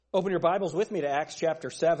Open your Bibles with me to Acts chapter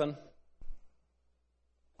 7.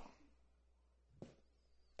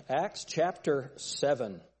 Acts chapter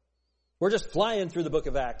 7. We're just flying through the book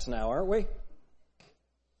of Acts now, aren't we?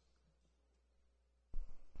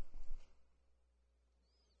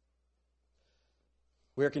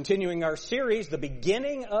 We are continuing our series, The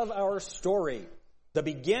Beginning of Our Story. The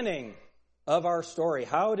beginning of our story.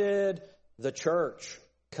 How did the church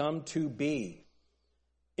come to be?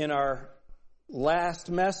 In our last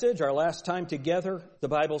message, our last time together, the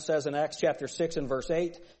Bible says in Acts chapter 6 and verse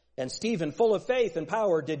 8, "And Stephen, full of faith and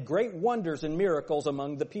power, did great wonders and miracles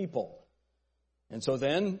among the people." And so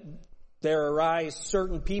then there arise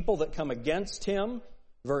certain people that come against him.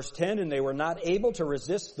 Verse 10, "And they were not able to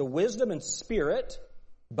resist the wisdom and spirit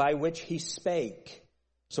by which he spake."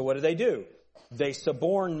 So what do? They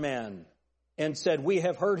suborned men and said, "We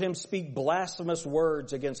have heard him speak blasphemous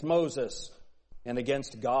words against Moses and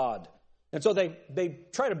against God." And so they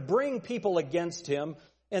try to bring people against him.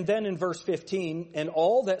 And then in verse 15, "And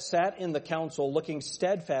all that sat in the council, looking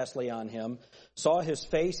steadfastly on him, saw his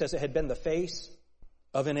face as it had been the face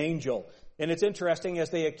of an angel." And it's interesting, as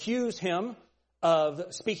they accuse him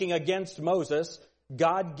of speaking against Moses,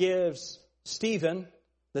 God gives Stephen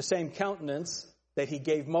the same countenance that he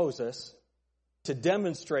gave Moses to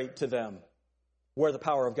demonstrate to them where the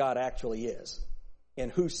power of God actually is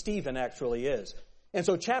and who Stephen actually is. And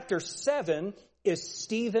so chapter 7 is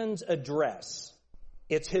Stephen's address.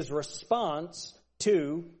 It's his response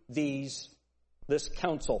to this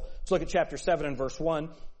council. Let's look at chapter 7 and verse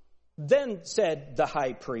 1. "Then said the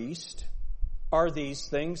high priest, 'Are these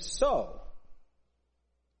things so?'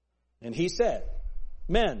 And he said,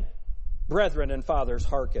 'Men, brethren and fathers,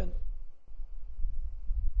 hearken.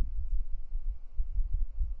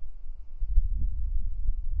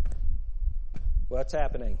 What's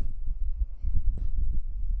happening?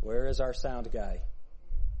 Where is our sound guy?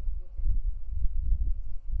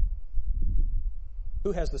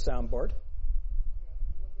 Who has the soundboard?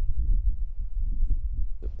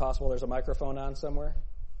 Is it possible there's a microphone on somewhere?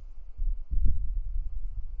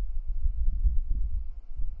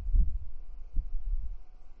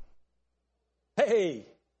 Hey,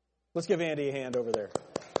 let's give Andy a hand over there.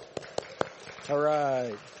 All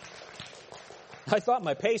right. I thought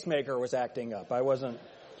my pacemaker was acting up. I wasn't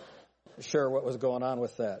sure what was going on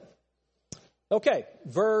with that. Okay,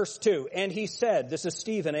 verse 2. "And he said," this is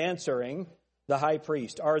Stephen answering the high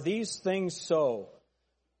priest, "Are these things so?"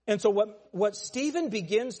 And so what Stephen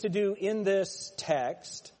begins to do in this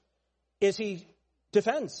text is he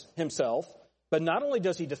defends himself, but not only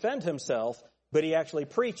does he defend himself, but he actually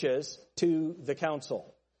preaches to the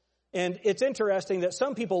council. And it's interesting that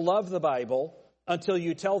some people love the Bible until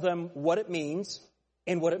you tell them what it means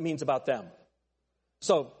and what it means about them.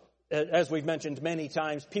 So, as we've mentioned many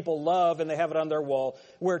times, people love, and they have it on their wall,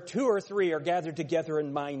 "Where 2 or 3 are gathered together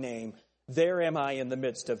in my name, there am I in the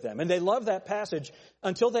midst of them." And they love that passage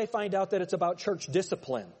until they find out that it's about church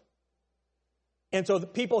discipline. And so the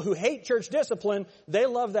people who hate church discipline, they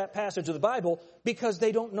love that passage of the Bible because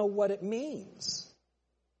they don't know what it means.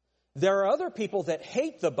 There are other people that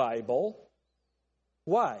hate the Bible.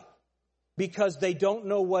 Why? Because they don't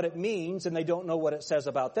know what it means and they don't know what it says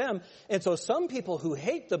about them. And so some people who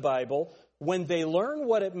hate the Bible, when they learn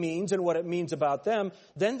what it means and what it means about them,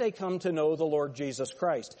 then they come to know the Lord Jesus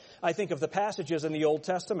Christ. I think of the passages in the Old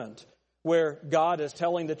Testament where God is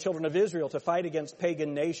telling the children of Israel to fight against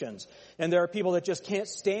pagan nations. And there are people that just can't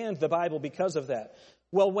stand the Bible because of that.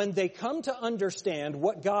 Well, when they come to understand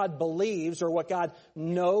what God believes or what God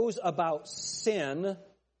knows about sin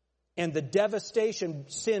and the devastation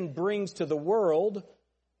sin brings to the world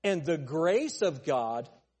and the grace of God,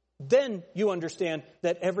 then you understand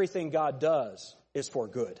that everything God does is for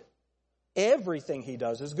good. Everything he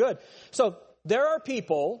does is good. So there are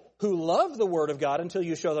people who love the Word of God until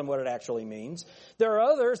you show them what it actually means. There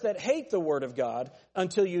are others that hate the Word of God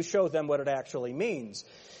until you show them what it actually means.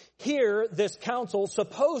 Here, this council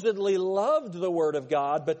supposedly loved the Word of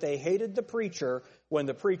God, but they hated the preacher when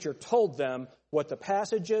the preacher told them what the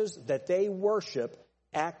passages that they worship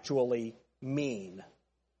actually mean.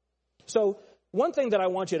 So, one thing that I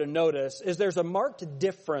want you to notice is there's a marked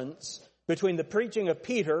difference between the preaching of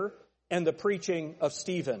Peter and the preaching of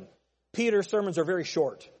Stephen. Peter's sermons are very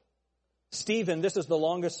short. Stephen, this is the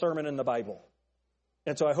longest sermon in the Bible.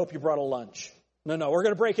 And so I hope you brought a lunch. No, we're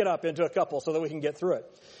going to break it up into a couple so that we can get through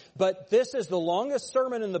it. But this is the longest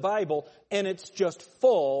sermon in the Bible, and it's just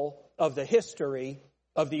full of the history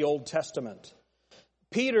of the Old Testament.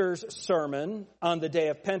 Peter's sermon on the day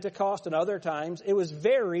of Pentecost and other times, it was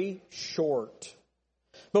very short.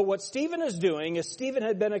 But what Stephen is doing is Stephen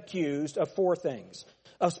had been accused of 4 things.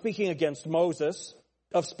 Of speaking against Moses,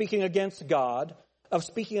 of speaking against God, of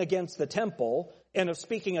speaking against the temple, and of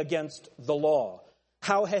speaking against the law.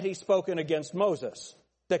 How had he spoken against Moses?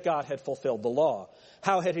 That God had fulfilled the law.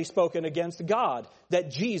 How had he spoken against God?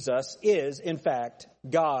 That Jesus is, in fact,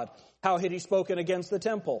 God. How had he spoken against the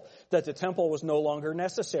temple? That the temple was no longer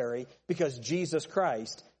necessary because Jesus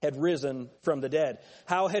Christ had risen from the dead.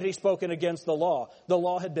 How had he spoken against the law? The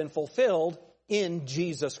law had been fulfilled in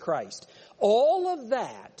Jesus Christ. All of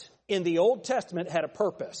that in the Old Testament had a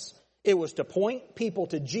purpose. It was to point people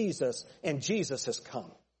to Jesus, and Jesus has come.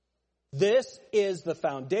 This is the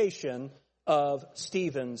foundation of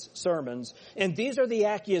Stephen's sermons, and these are the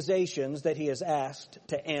accusations that he is asked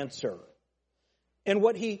to answer. And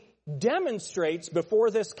what he demonstrates before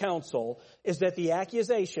this council is that the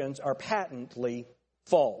accusations are patently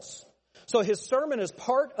false. So his sermon is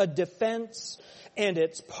part a defense, and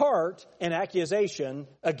it's part an accusation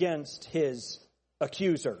against his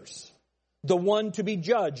accusers. The one to be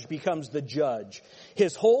judged becomes the judge.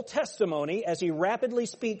 His whole testimony, as he rapidly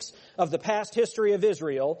speaks of the past history of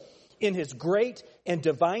Israel, in his great and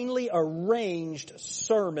divinely arranged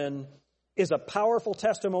sermon, is a powerful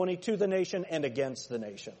testimony to the nation and against the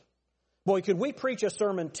nation. Boy, could we preach a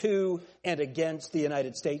sermon to and against the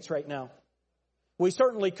United States right now? We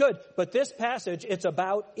certainly could, but this passage, it's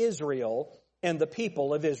about Israel and the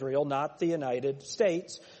people of Israel, not the United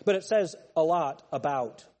States, but it says a lot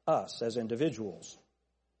about us as individuals.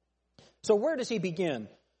 So where does he begin?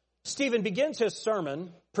 Stephen begins his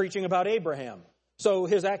sermon preaching about Abraham. So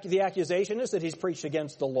the accusation is that he's preached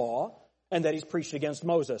against the law and that he's preached against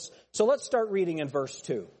Moses. So let's start reading in verse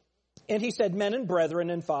 2. And he said, "Men and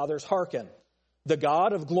brethren and fathers, hearken. The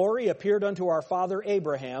God of glory appeared unto our father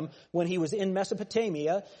Abraham when he was in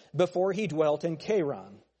Mesopotamia, before he dwelt in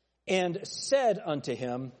Charan, and said unto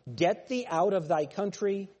him, Get thee out of thy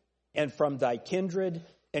country and from thy kindred,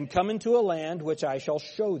 and come into a land which I shall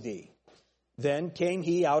show thee. Then came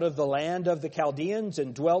he out of the land of the Chaldeans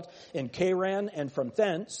and dwelt in Charan, and from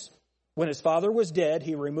thence, when his father was dead,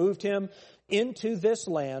 he removed him into this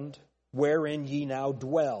land wherein ye now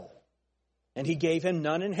dwell. And he gave him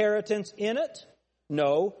none inheritance in it,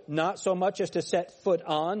 no, not so much as to set foot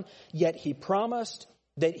on, yet he promised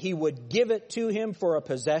that he would give it to him for a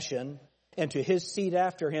possession, and to his seed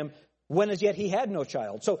after him, when as yet he had no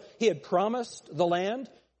child." So he had promised the land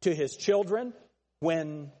to his children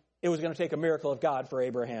when it was going to take a miracle of God for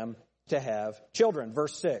Abraham to have children.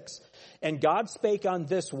 Verse 6, "And God spake on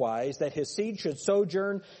this wise, that his seed should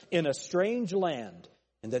sojourn in a strange land,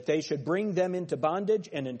 and that they should bring them into bondage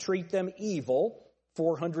and entreat them evil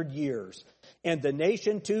 400 years. And the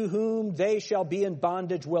nation to whom they shall be in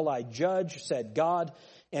bondage will I judge, said God,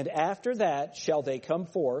 and after that shall they come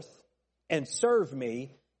forth and serve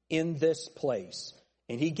me in this place.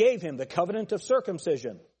 And he gave him the covenant of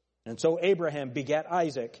circumcision. And so Abraham begat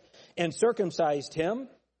Isaac, and circumcised him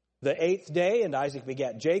the 8th day, and Isaac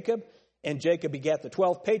begat Jacob, and Jacob begat the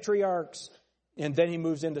 12 patriarchs, and then he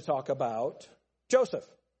moves in to talk about Joseph.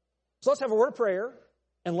 So let's have a word of prayer,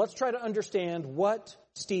 and let's try to understand what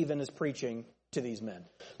Stephen is preaching to these men.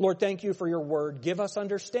 Lord, thank you for your word. Give us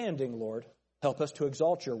understanding, Lord. Help us to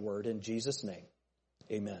exalt your word in Jesus' name.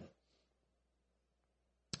 Amen.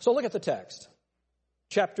 So look at the text.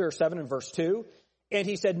 Chapter 7 and verse 2. "And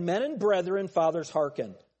he said, Men and brethren, fathers,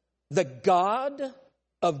 hearken. The God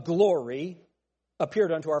of glory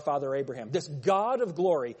appeared unto our father Abraham." This God of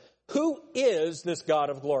glory. Who is this God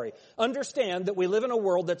of glory? Understand that we live in a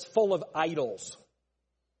world that's full of idols.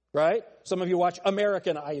 Right? Some of you watch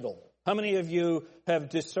American Idol. How many of you have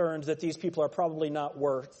discerned that these people are probably not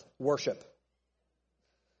worth worship?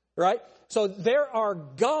 Right? So there are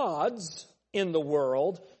gods in the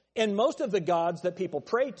world, and most of the gods that people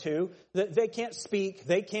pray to, that they can't speak,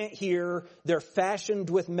 they can't hear, they're fashioned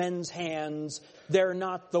with men's hands, they're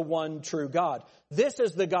not the one true God. This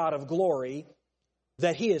is the God of glory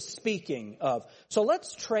that he is speaking of. So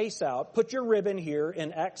let's trace out, put your ribbon here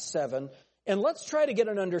in Acts 7, and let's try to get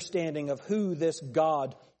an understanding of who this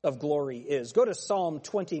God of glory is. Go to Psalm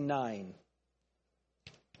 29.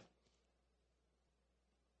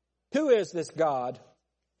 Who is this God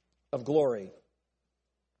of glory?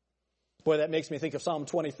 Boy, that makes me think of Psalm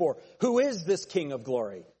 24. Who is this King of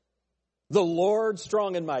glory? The Lord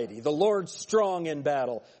strong and mighty, the Lord strong in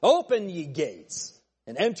battle. Open ye gates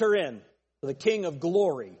and enter in. The King of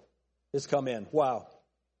glory has come in. Wow.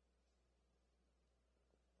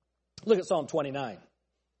 Look at Psalm 29.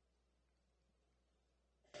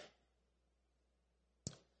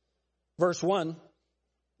 Verse 1.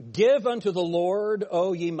 "Give unto the Lord,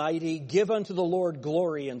 O ye mighty, give unto the Lord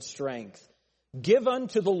glory and strength. Give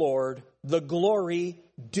unto the Lord the glory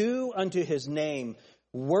due unto his name.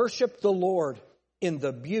 Worship the Lord in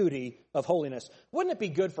the beauty of holiness. Wouldn't it be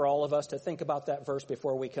good for all of us to think about that verse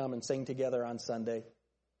before we come and sing together on Sunday?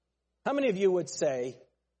 How many of you would say,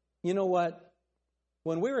 you know what?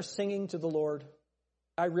 When we were singing to the Lord,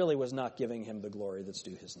 I really was not giving him the glory that's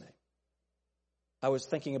due his name. I was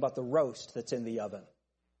thinking about the roast that's in the oven.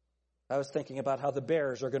 I was thinking about how the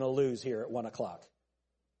Bears are going to lose here at 1 o'clock.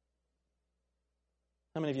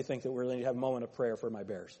 How many of you think that we really need to have a moment of prayer for my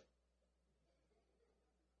Bears?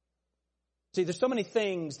 See, there's so many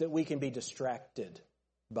things that we can be distracted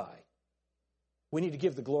by. We need to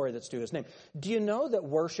give the glory that's due his name. Do you know that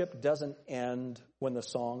worship doesn't end when the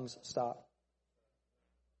songs stop?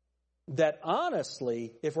 That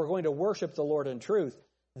honestly, if we're going to worship the Lord in truth,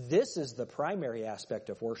 this is the primary aspect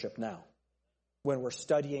of worship now, when we're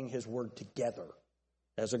studying his word together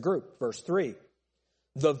as a group. Verse 3,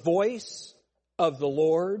 the voice of the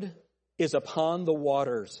Lord is upon the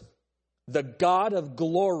waters. The God of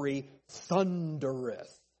glory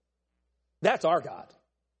thundereth. That's our God.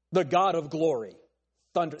 The God of glory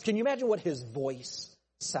thundereth. Can you imagine what his voice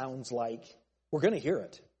sounds like? We're going to hear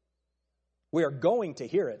it. We are going to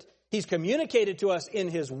hear it. He's communicated to us in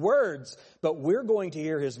his words, but we're going to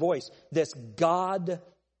hear his voice. This God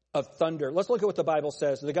of thunder. Let's look at what the Bible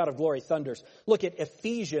says. The God of glory thunders. Look at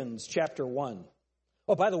Ephesians chapter 1.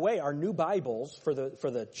 Oh, by the way, our new Bibles for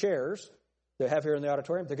the chairs they have here in the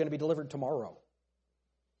auditorium, they're going to be delivered tomorrow.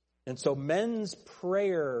 And so men's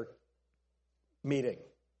prayer meeting.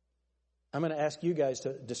 I'm going to ask you guys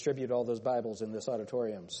to distribute all those Bibles in this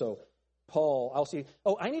auditorium. So Paul, I'll see.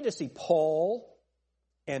 Oh, I need to see Paul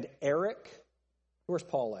and Eric. Where's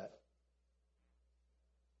Paul at?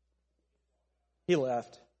 He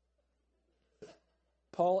left.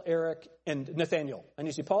 Paul, Eric, and Nathaniel. I need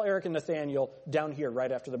to see Paul, Eric, and Nathaniel down here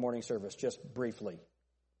right after the morning service, just briefly.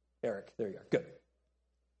 Eric, there you are. Good.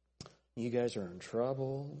 You guys are in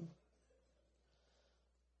trouble.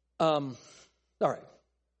 All right.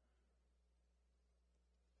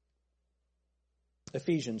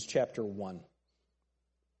 Ephesians chapter 1.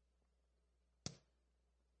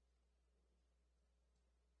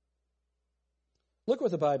 Look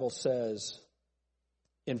what the Bible says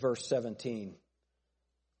in verse 17.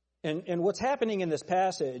 And what's happening in this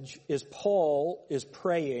passage is Paul is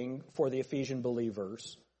praying for the Ephesian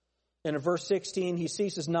believers. And in verse 16, he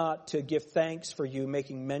ceases not to give thanks for you,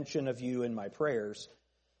 making mention of you in my prayers,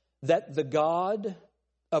 that the God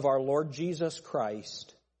of our Lord Jesus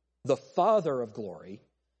Christ, the Father of glory,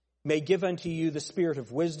 may give unto you the spirit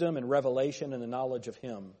of wisdom and revelation and the knowledge of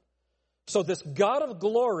him. So this God of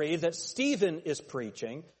glory that Stephen is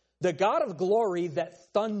preaching, the God of glory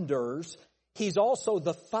that thunders, he's also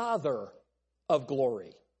the Father of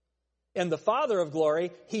glory. And the Father of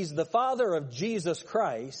glory, he's the Father of Jesus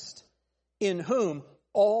Christ, in whom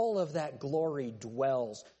all of that glory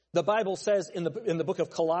dwells. The Bible says in the book of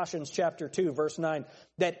Colossians chapter 2, verse 9,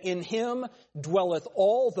 that in him dwelleth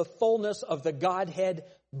all the fullness of the Godhead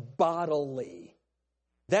bodily.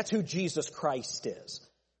 That's who Jesus Christ is.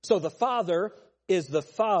 So the Father is the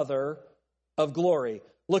Father of glory.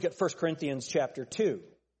 Look at 1 Corinthians chapter 2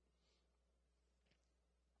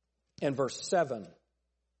 and verse 7.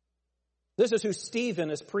 This is who Stephen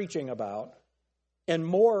is preaching about, and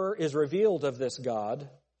more is revealed of this God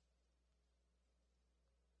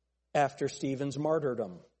after Stephen's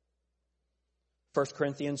martyrdom. 1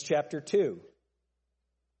 Corinthians chapter 2.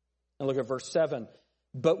 And look at verse 7.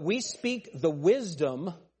 But we speak the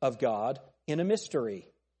wisdom of God in a mystery,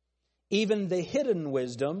 even the hidden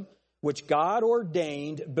wisdom which God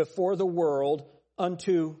ordained before the world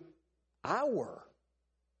unto our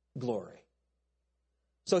glory.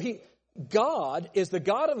 So God is the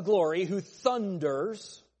God of glory who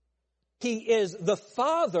thunders. He is the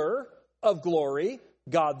Father of glory,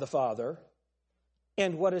 God the Father.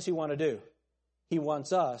 And what does he want to do? He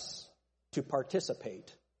wants us to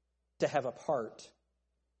participate, to have a part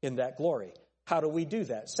in that glory. How do we do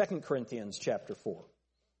that? 2 Corinthians chapter 4.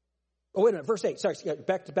 Oh, wait a minute, verse 8. Sorry,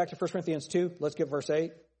 back to 1 Corinthians 2. Let's get verse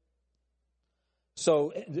 8.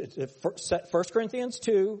 So, 1 Corinthians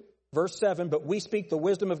 2, verse 7, but we speak the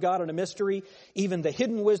wisdom of God in a mystery, even the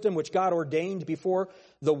hidden wisdom which God ordained before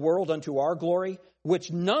the world unto our glory,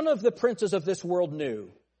 which none of the princes of this world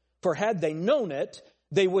knew. For had they known it,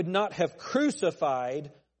 they would not have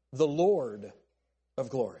crucified the Lord of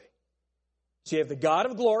glory. So you have the God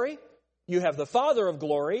of glory, you have the Father of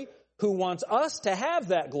glory, who wants us to have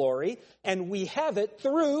that glory, and we have it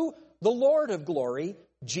through the Lord of glory,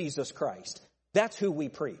 Jesus Christ. That's who we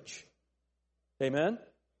preach. Amen?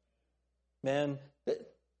 Man,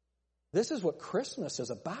 this is what Christmas is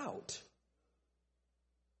about.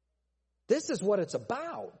 This is what it's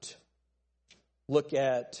about. Look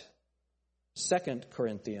at 2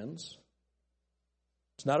 Corinthians.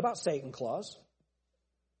 It's not about Satan Claus.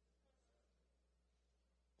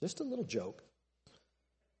 Just a little joke.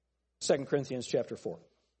 2 Corinthians chapter 4.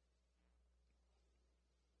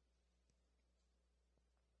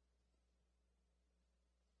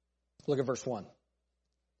 Look at verse 1.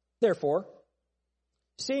 Therefore,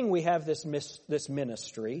 seeing we have this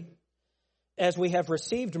ministry, as we have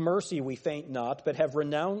received mercy, we faint not, but have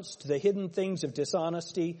renounced the hidden things of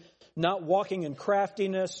dishonesty, not walking in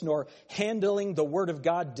craftiness, nor handling the word of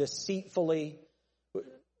God deceitfully.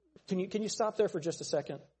 Can you stop there for just a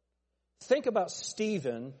second? Think about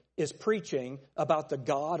Stephen is preaching about the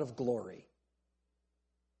God of glory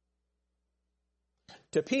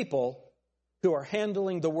to people who are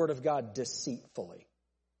handling the word of God deceitfully.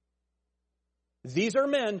 These are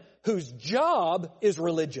men whose job is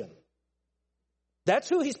religion. That's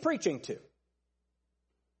who he's preaching to.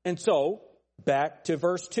 And so, back to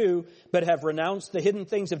verse 2, but have renounced the hidden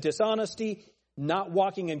things of dishonesty, not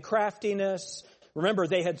walking in craftiness. Remember,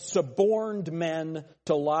 they had suborned men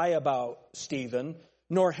to lie about Stephen,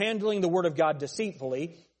 nor handling the word of God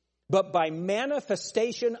deceitfully, but by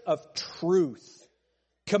manifestation of truth,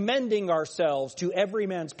 commending ourselves to every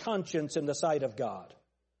man's conscience in the sight of God.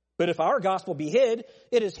 But if our gospel be hid,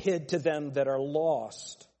 it is hid to them that are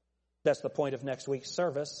lost. That's the point of next week's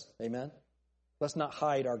service. Amen. Let's not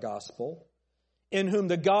hide our gospel. In whom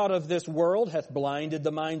the God of this world hath blinded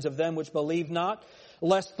the minds of them which believe not,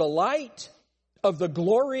 lest the light of the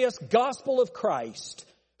glorious gospel of Christ,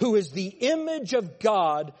 who is the image of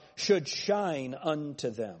God, should shine unto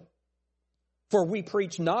them. For we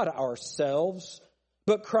preach not ourselves,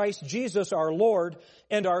 but Christ Jesus our Lord,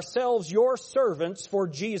 and ourselves your servants for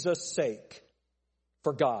Jesus' sake.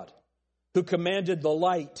 For God, who commanded the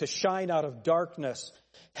light to shine out of darkness,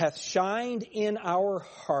 hath shined in our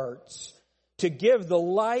hearts to give the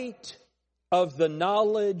light of the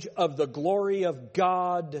knowledge of the glory of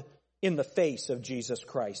God in the face of Jesus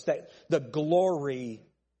Christ. That the glory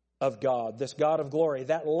of God, this God of glory,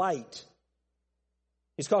 that light,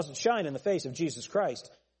 He's caused it to shine in the face of Jesus Christ.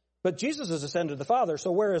 But Jesus has ascended to the Father,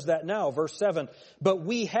 so where is that now? Verse 7, but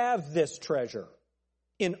we have this treasure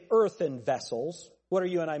in earthen vessels. What are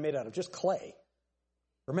you and I made out of? Just clay.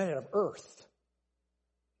 We're made out of earth.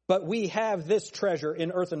 But we have this treasure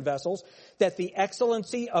in earthen vessels, that the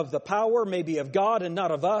excellency of the power may be of God and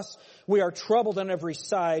not of us. We are troubled on every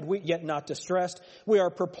side, yet not distressed. We are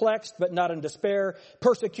perplexed, but not in despair.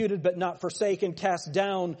 Persecuted, but not forsaken. Cast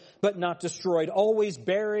down, but not destroyed. Always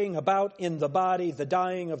bearing about in the body the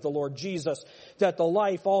dying of the Lord Jesus, that the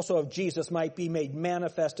life also of Jesus might be made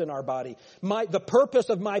manifest in our body. The purpose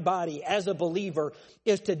of my body as a believer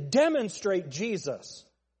is to demonstrate Jesus.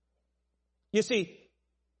 You see,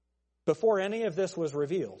 before any of this was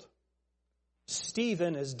revealed,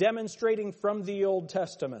 Stephen is demonstrating from the Old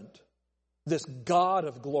Testament this God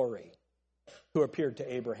of glory who appeared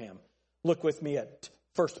to Abraham. Look with me at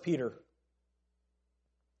 1 Peter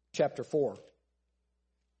chapter 4.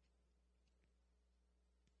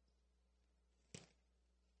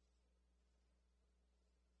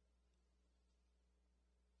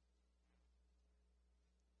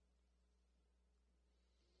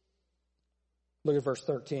 Look at verse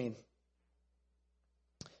 13.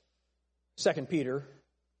 1 Peter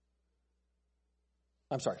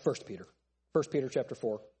chapter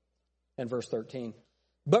 4 and verse 13.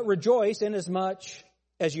 But rejoice inasmuch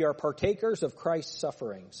as ye are partakers of Christ's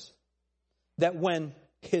sufferings, that when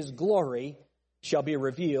his glory shall be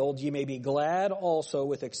revealed, ye may be glad also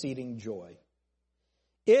with exceeding joy.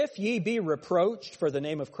 If ye be reproached for the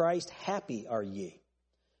name of Christ, happy are ye.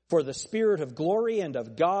 For the Spirit of glory and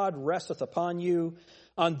of God resteth upon you.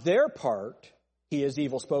 On their part he is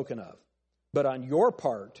evil spoken of, but on your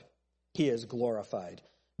part he is glorified.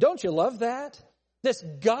 Don't you love that? This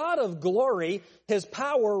God of glory, his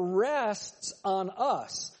power rests on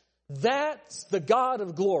us. That's the God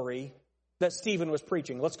of glory that Stephen was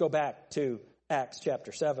preaching. Let's go back to Acts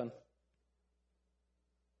chapter 7.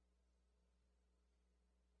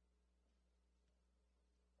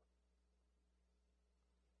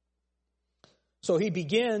 So he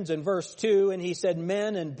begins in verse 2, and he said,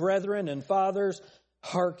 men and brethren and fathers,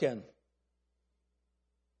 hearken.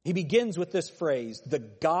 He begins with this phrase, the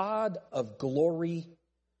God of glory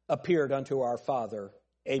appeared unto our father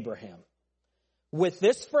Abraham. With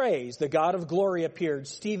this phrase, the God of glory appeared,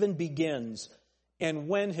 Stephen begins. And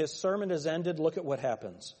when his sermon is ended, look at what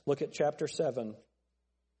happens. Look at chapter 7.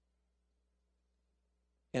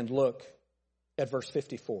 And look at verse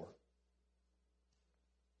 54.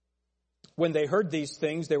 When they heard these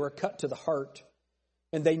things, they were cut to the heart,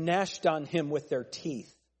 and they gnashed on him with their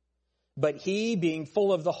teeth. But he, being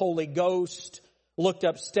full of the Holy Ghost, looked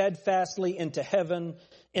up steadfastly into heaven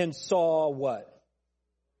and saw what?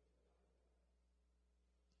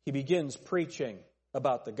 He begins preaching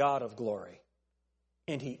about the God of glory,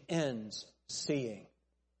 and he ends seeing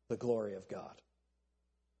the glory of God.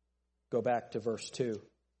 Go back to verse 2.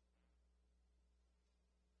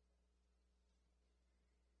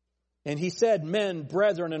 And he said, Men,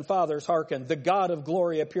 brethren, and fathers, hearken. The God of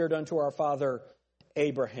glory appeared unto our father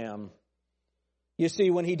Abraham. You see,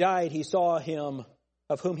 when he died, he saw him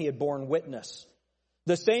of whom he had borne witness.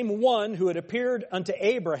 The same one who had appeared unto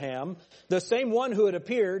Abraham, the same one who had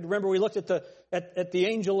appeared, remember we looked at the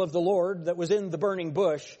angel of the Lord that was in the burning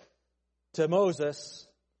bush to Moses.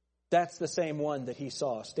 That's the same one that he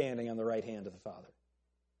saw standing on the right hand of the Father.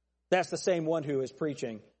 That's the same one who is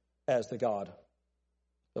preaching as the God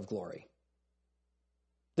of glory.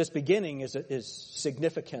 This beginning is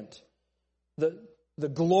significant. The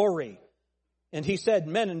glory. And he said,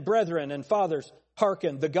 Men and brethren and fathers,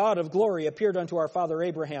 hearken, the God of glory appeared unto our father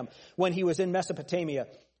Abraham when he was in Mesopotamia,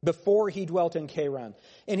 before he dwelt in Charan.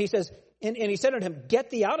 And he says, and he said unto him, Get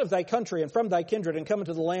thee out of thy country and from thy kindred and come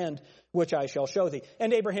into the land which I shall show thee.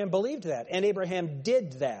 And Abraham believed that. And Abraham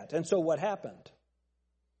did that. And so what happened?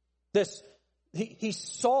 He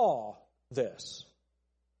saw this.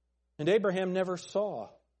 And Abraham never saw.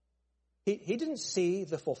 He didn't see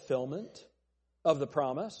the fulfillment of the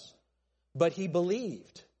promise, but he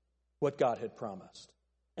believed what God had promised.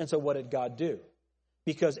 And so what did God do?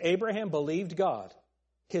 Because Abraham believed God,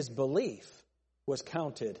 his belief was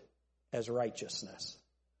counted as righteousness.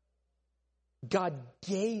 God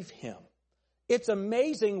gave him. It's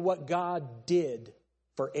amazing what God did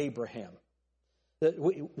for Abraham.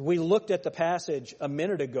 We looked at the passage a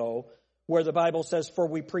minute ago where the Bible says, For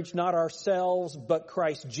we preach not ourselves, but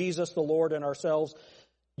Christ Jesus the Lord, and ourselves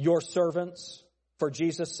your servants for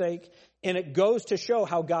Jesus' sake. And it goes to show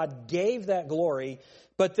how God gave that glory.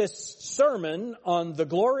 But this sermon on the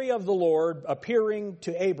glory of the Lord appearing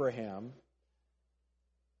to Abraham,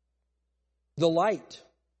 the light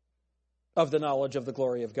of the knowledge of the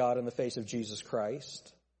glory of God in the face of Jesus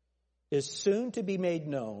Christ, is soon to be made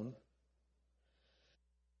known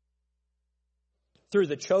through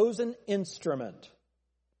the chosen instrument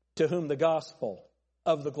to whom the gospel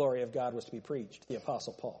of the glory of God was to be preached, the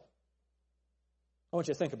Apostle Paul. I want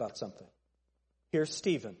you to think about something. Here's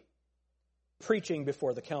Stephen preaching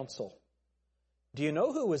before the council. Do you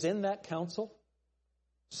know who was in that council?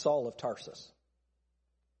 Saul of Tarsus.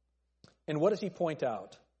 And what does he point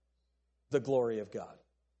out? The glory of God.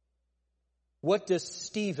 What does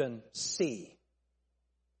Stephen see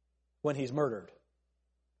when he's murdered?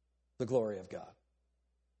 The glory of God.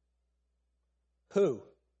 Who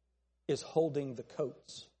is holding the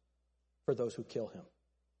coats for those who kill him?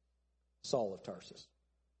 Saul of Tarsus.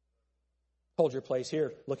 Hold your place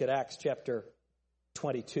here. Look at Acts chapter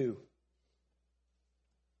 22.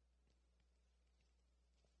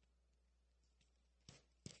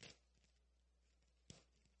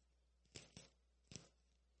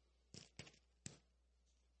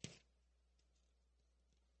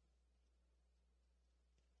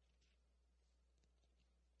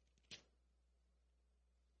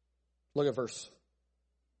 Look at verse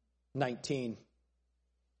 19.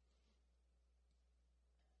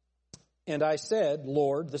 And I said,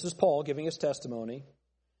 Lord, this is Paul giving his testimony,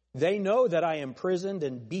 they know that I imprisoned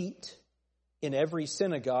and beat in every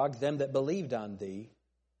synagogue them that believed on thee.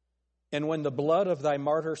 And when the blood of thy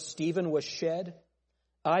martyr Stephen was shed,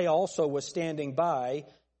 I also was standing by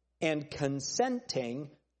and consenting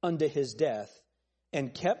unto his death,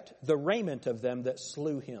 and kept the raiment of them that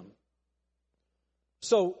slew him.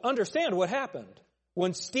 So understand what happened.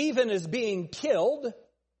 When Stephen is being killed,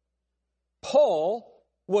 Paul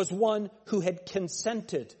was one who had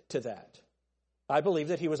consented to that. I believe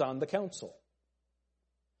that he was on the council.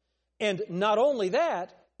 And not only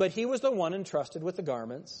that, but he was the one entrusted with the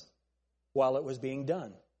garments while it was being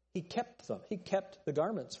done. He kept them. He kept the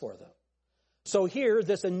garments for them. So here,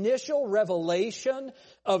 this initial revelation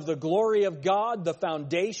of the glory of God, the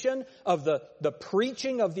foundation of the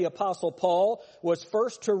preaching of the Apostle Paul, was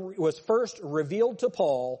first revealed to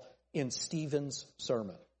Paul in Stephen's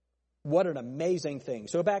sermon. What an amazing thing.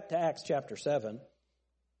 So back to Acts chapter 7.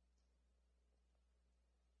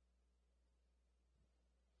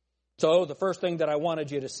 So the first thing that I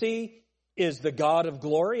wanted you to see is the God of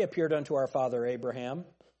glory appeared unto our father Abraham.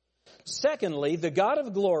 Secondly, the God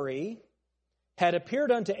of glory had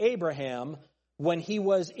appeared unto Abraham when he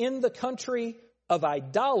was in the country of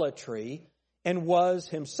idolatry and was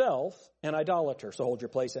himself an idolater. So hold your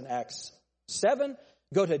place in Acts 7.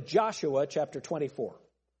 Go to Joshua chapter 24.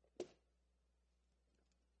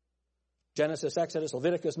 Genesis, Exodus,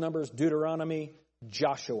 Leviticus, Numbers, Deuteronomy,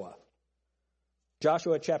 Joshua.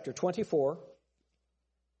 Joshua chapter 24.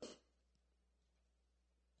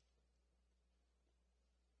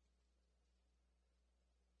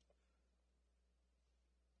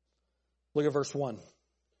 Look at verse 1.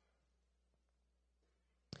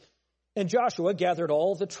 And Joshua gathered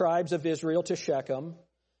all the tribes of Israel to Shechem,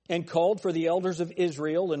 and called for the elders of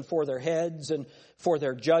Israel, and for their heads, and for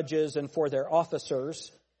their judges, and for their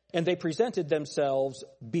officers. And they presented themselves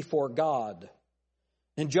before God.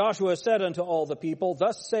 And Joshua said unto all the people,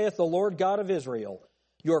 Thus saith the Lord God of Israel,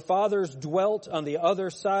 Your fathers dwelt on the other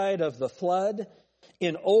side of the flood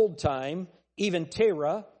in old time, even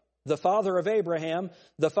Terah, the father of Abraham,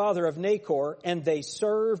 the father of Nahor, and they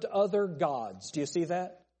served other gods. Do you see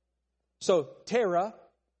that? So Terah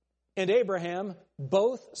and Abraham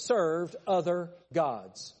both served other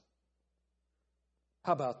gods.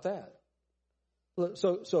 How about that?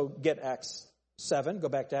 So get Acts 7, go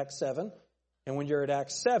back to Acts 7. And when you're at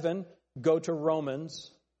Acts 7, go to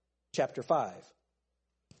Romans chapter 5.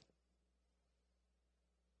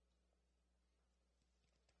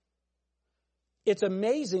 It's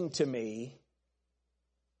amazing to me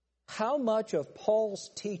how much of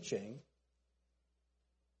Paul's teaching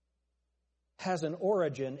has an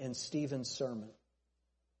origin in Stephen's sermon.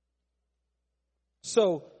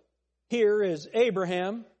 So here is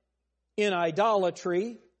Abraham in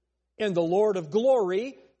idolatry, and the Lord of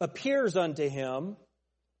glory appears unto him,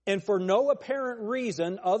 and for no apparent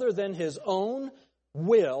reason other than his own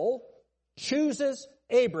will, chooses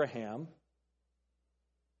Abraham.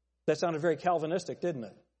 That sounded very Calvinistic, didn't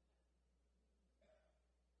it?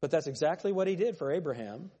 But that's exactly what he did for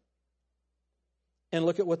Abraham. And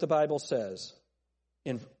look at what the Bible says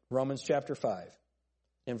in Romans chapter 5,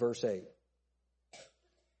 in verse 8.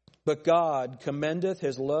 But God commendeth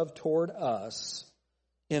his love toward us,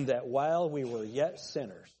 in that while we were yet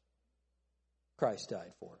sinners, Christ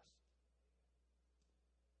died for us.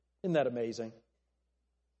 Isn't that amazing?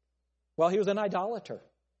 While he was an idolater,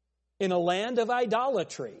 in a land of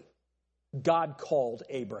idolatry, God called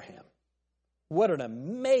Abraham. What an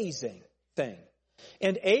amazing thing.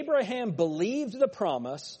 And Abraham believed the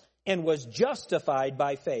promise and was justified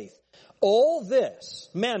by faith. All this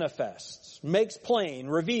manifests, makes plain,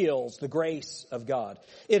 reveals the grace of God.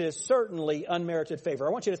 It is certainly unmerited favor.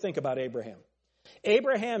 I want you to think about Abraham.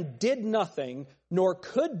 Abraham did nothing, nor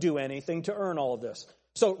could do anything to earn all of this.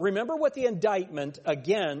 So remember what the indictment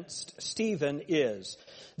against Stephen is.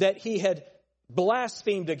 That he had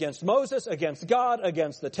blasphemed against Moses, against God,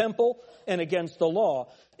 against the temple, and against the law.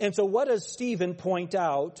 And so what does Stephen point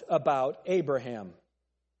out about Abraham?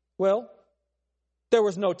 Well, there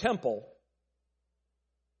was no temple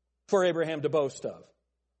for Abraham to boast of.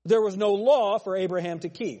 There was no law for Abraham to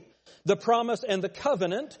keep. The promise and the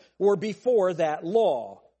covenant were before that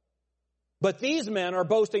law. But these men are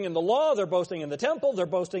boasting in the law, they're boasting in the temple, they're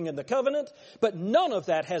boasting in the covenant, but none of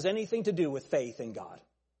that has anything to do with faith in God.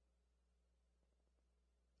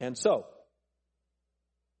 And so,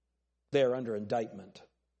 they are under indictment.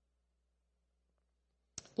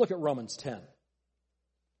 Look at Romans 10.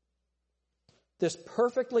 This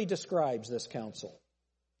perfectly describes this council.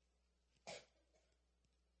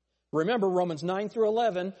 Remember, Romans 9 through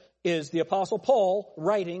 11 is the Apostle Paul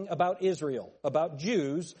writing about Israel, about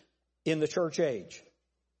Jews in the church age.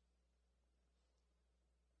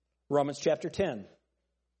 Romans chapter 10,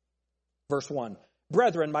 verse 1.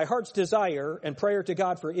 Brethren, my heart's desire and prayer to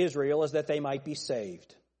God for Israel is that they might be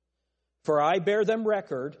saved. For I bear them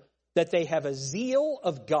record that they have a zeal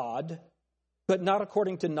of God, but not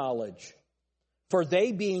according to knowledge. For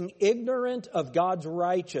they, being ignorant of God's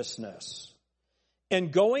righteousness,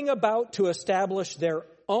 and going about to establish their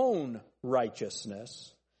own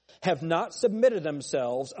righteousness, have not submitted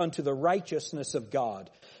themselves unto the righteousness of God.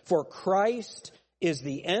 For Christ is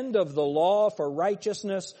the end of the law for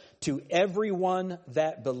righteousness to everyone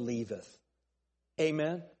that believeth.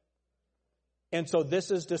 Amen? And so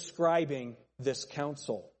this is describing this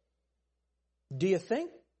council. Do you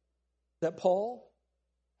think that Paul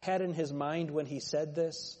had in his mind when he said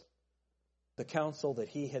this, the council that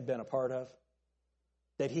he had been a part of,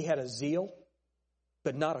 that he had a zeal,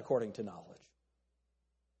 but not according to knowledge?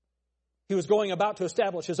 He was going about to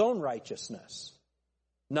establish his own righteousness,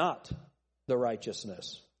 not the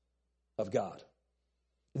righteousness of God.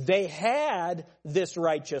 They had this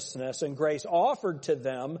righteousness and grace offered to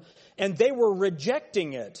them, and they were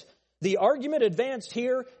rejecting it. The argument advanced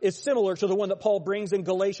here is similar to the one that Paul brings in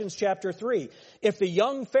Galatians chapter 3. If the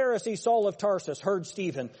young Pharisee Saul of Tarsus heard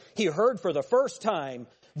Stephen, he heard for the first time,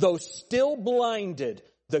 though still blinded,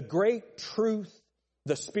 the great truth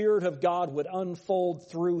the Spirit of God would unfold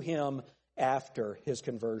through him, after his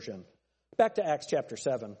conversion. Back to Acts chapter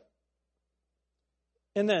 7.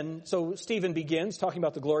 And then, so Stephen begins talking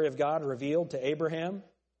about the glory of God revealed to Abraham.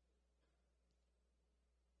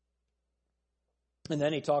 And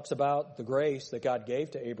then he talks about the grace that God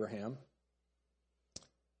gave to Abraham.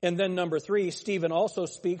 And then number 3, Stephen also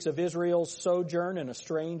speaks of Israel's sojourn in a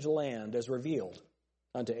strange land as revealed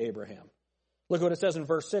unto Abraham. Look what it says in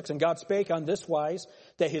verse 6. And God spake on this wise,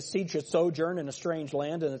 that his seed should sojourn in a strange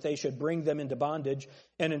land, and that they should bring them into bondage,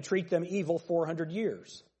 and entreat them evil 400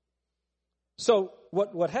 years. So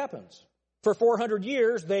what happens? For 400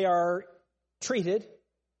 years, they are treated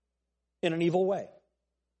in an evil way.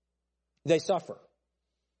 They suffer.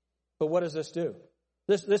 But what does this do?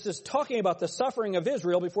 This is talking about the suffering of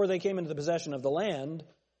Israel before they came into the possession of the land.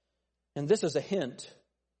 And this is a hint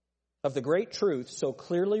of the great truth so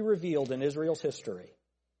clearly revealed in Israel's history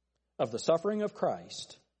of the suffering of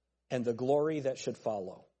Christ and the glory that should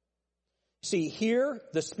follow. See, here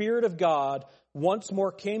the Spirit of God once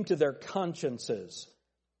more came to their consciences,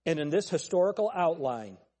 and in this historical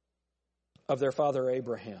outline of their father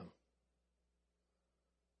Abraham.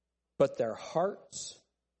 But their hearts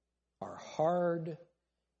are hard,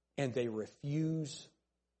 and they refuse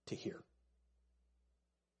to hear.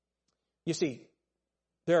 You see,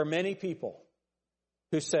 there are many people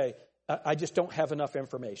who say, I just don't have enough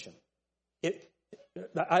information.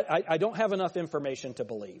 I don't have enough information to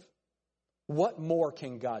believe. What more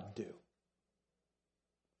can God do?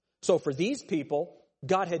 So for these people,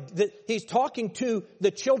 he's talking to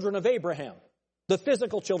the children of Abraham, the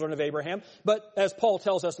physical children of Abraham. But as Paul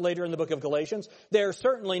tells us later in the book of Galatians, they're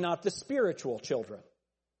certainly not the spiritual children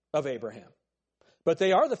of Abraham. But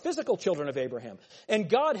they are the physical children of Abraham. And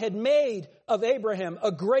God had made of Abraham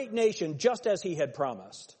a great nation, just as he had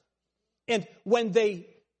promised. And when they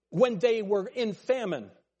were in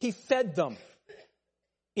famine, he fed them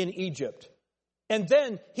in Egypt. And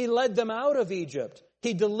then he led them out of Egypt.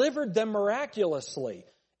 He delivered them miraculously.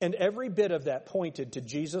 And every bit of that pointed to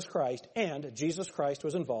Jesus Christ, and Jesus Christ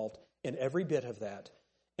was involved in every bit of that.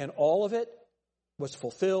 And all of it was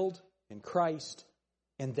fulfilled in Christ,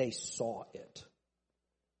 and they saw it.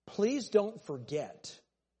 Please don't forget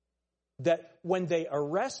that when they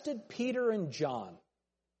arrested Peter and John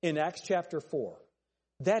in Acts chapter 4,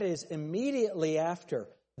 that is immediately after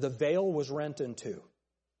the veil was rent in two,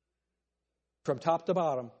 from top to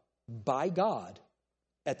bottom, by God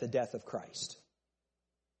at the death of Christ.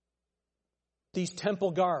 These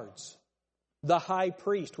temple guards, the high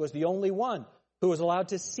priest was the only one who was allowed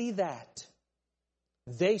to see that.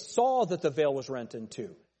 They saw that the veil was rent in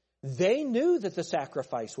two. They knew that the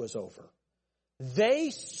sacrifice was over.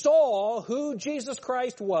 They saw who Jesus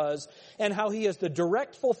Christ was and how he is the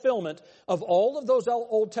direct fulfillment of all of those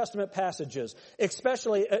Old Testament passages,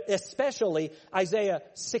 especially Isaiah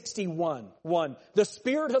 61:1. The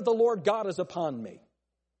Spirit of the Lord God is upon me.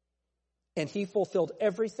 And he fulfilled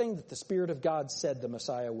everything that the Spirit of God said the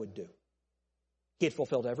Messiah would do. He had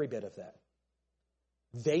fulfilled every bit of that.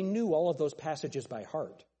 They knew all of those passages by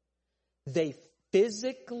heart. They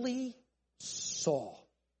physically saw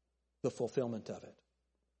the fulfillment of it.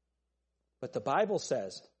 But the Bible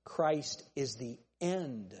says Christ is the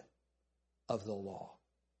end of the law.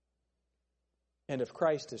 And if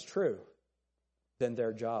Christ is true, then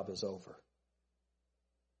their job is over.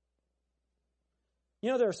 You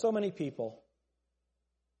know, there are so many people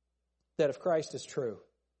that if Christ is true,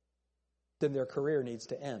 then their career needs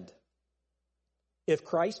to end. If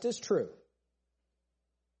Christ is true,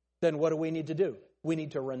 then what do we need to do? We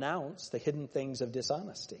need to renounce the hidden things of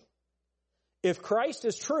dishonesty. If Christ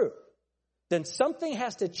is true, then something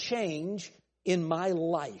has to change in my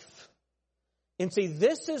life. And see,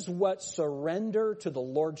 this is what surrender to the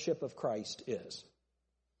lordship of Christ is.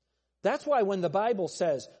 That's why when the Bible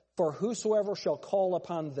says, for whosoever shall call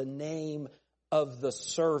upon the name of the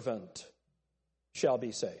servant shall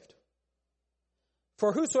be saved.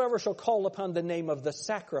 For whosoever shall call upon the name of the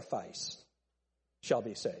sacrifice shall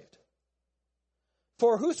be saved.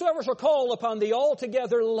 For whosoever shall call upon the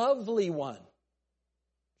altogether lovely one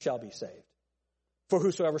shall be saved. For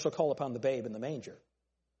whosoever shall call upon the babe in the manger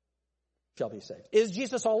shall be saved. Is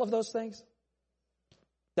Jesus all of those things?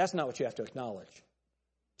 That's not what you have to acknowledge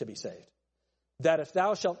to be saved. That if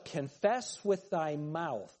thou shalt confess with thy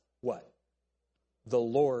mouth, what? The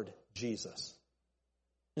Lord Jesus.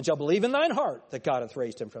 And shall believe in thine heart that God hath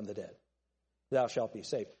raised him from the dead, thou shalt be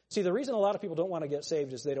saved. See, the reason a lot of people don't want to get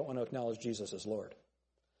saved is they don't want to acknowledge Jesus as Lord.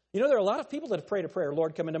 You know, there are a lot of people that have prayed a prayer,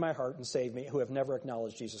 Lord, come into my heart and save me, who have never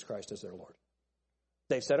acknowledged Jesus Christ as their Lord.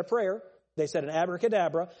 They've said a prayer, they said an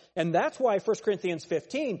abracadabra, and that's why 1 Corinthians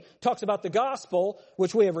 15 talks about the gospel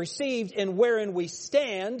which we have received and wherein we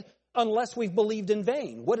stand, unless we've believed in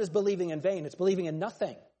vain. What is believing in vain? It's believing in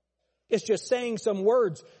nothing. It's just saying some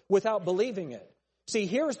words without believing it. See,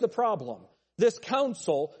 here's the problem. This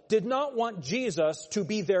council did not want Jesus to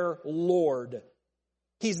be their Lord.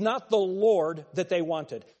 He's not the Lord that they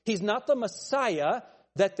wanted. He's not the Messiah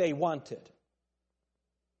that they wanted.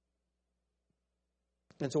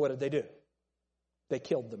 And so what did they do? They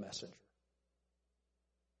killed the messenger.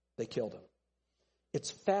 They killed him.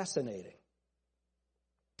 It's fascinating.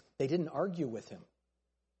 They didn't argue with him.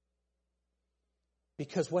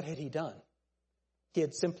 Because what had he done? He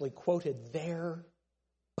had simply quoted their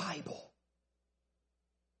Bible.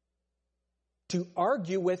 To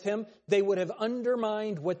argue with him, they would have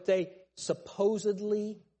undermined what they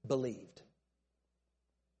supposedly believed.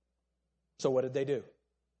 So what did they do?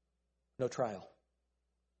 No trial.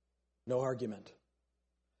 No argument.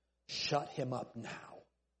 Shut him up now.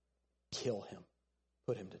 Kill him.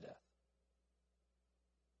 Put him to death.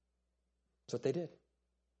 That's what they did.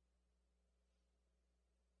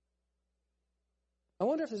 I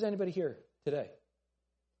wonder if there's anybody here today,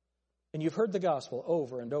 and you've heard the gospel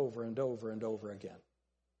over and over and over and over again,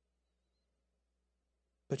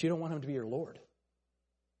 but you don't want him to be your Lord.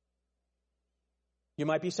 You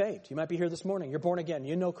might be saved. You might be here this morning. You're born again.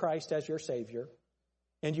 You know Christ as your Savior,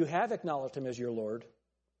 and you have acknowledged him as your Lord,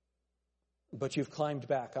 but you've climbed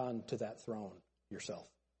back onto that throne yourself.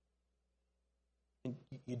 And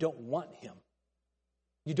you don't want him.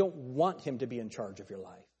 You don't want him to be in charge of your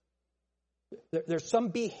life. There's some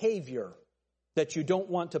behavior that you don't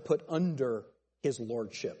want to put under his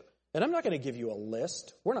lordship. And I'm not going to give you a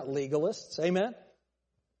list. We're not legalists, amen?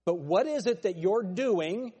 But what is it that you're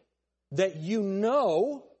doing that you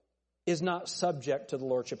know is not subject to the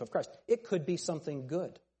lordship of Christ? It could be something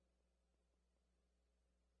good.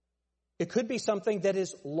 It could be something that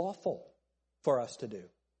is lawful for us to do.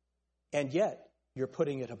 And yet, you're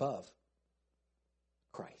putting it above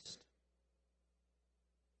Christ.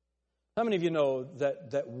 How many of you know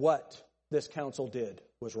that what this council did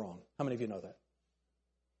was wrong? How many of you know that?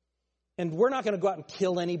 And we're not going to go out and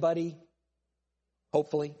kill anybody,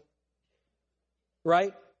 hopefully.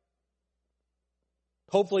 Right?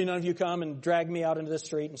 Hopefully none of you come and drag me out into the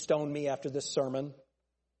street and stone me after this sermon.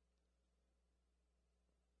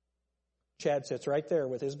 Chad sits right there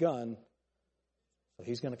with his gun, so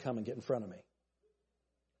he's going to come and get in front of me.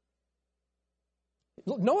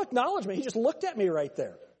 No acknowledgement. He just looked at me right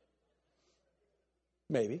there.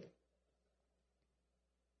 Maybe.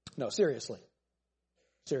 No, seriously.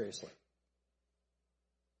 Seriously.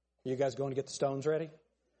 Are you guys going to get the stones ready?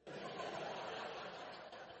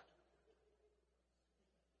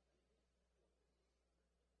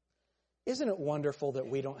 Isn't it wonderful that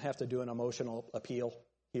we don't have to do an emotional appeal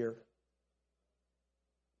here?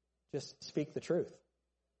 Just speak the truth.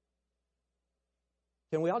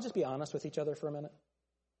 Can we all just be honest with each other for a minute?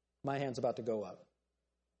 My hand's about to go up.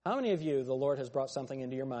 How many of you, the Lord has brought something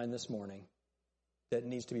into your mind this morning that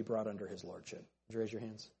needs to be brought under his lordship? Would you raise your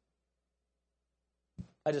hands?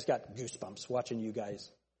 I just got goosebumps watching you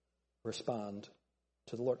guys respond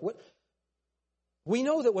to the Lord. We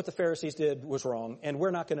know that what the Pharisees did was wrong, and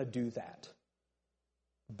we're not going to do that.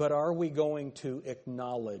 But are we going to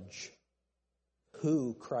acknowledge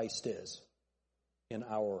who Christ is in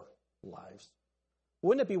our lives?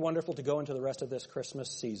 Wouldn't it be wonderful to go into the rest of this Christmas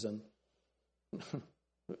season?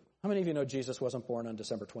 How many of you know Jesus wasn't born on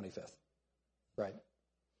December 25th? Right.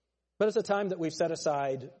 But it's a time that we've set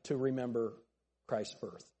aside to remember Christ's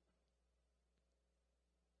birth.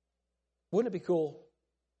 Wouldn't it be cool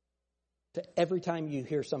to every time you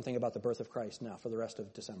hear something about the birth of Christ now for the rest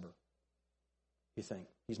of December, you think,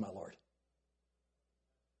 he's my Lord.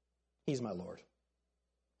 He's my Lord.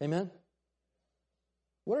 Amen?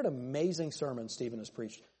 What an amazing sermon Stephen has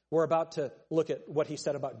preached. We're about to look at what he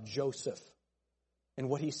said about Joseph and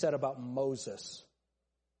what he said about Moses.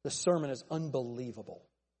 The sermon is unbelievable.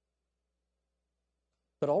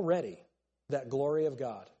 But already, that glory of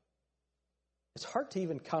God, it's hard to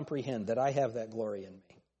even comprehend that I have that glory in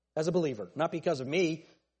me as a believer. Not because of me,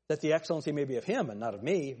 that the excellency may be of him and not of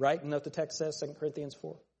me, right? Isn't that what the text says, 2 Corinthians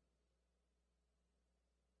 4?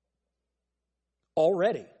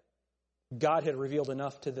 Already, God had revealed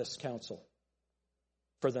enough to this council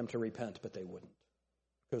for them to repent, but they wouldn't.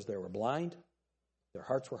 Because they were blind, their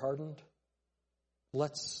hearts were hardened.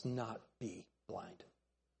 Let's not be blind.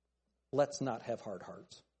 Let's not have hard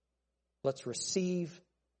hearts. Let's receive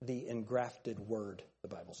the engrafted word, the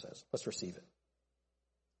Bible says. Let's receive it.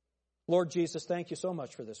 Lord Jesus, thank you so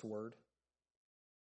much for this word.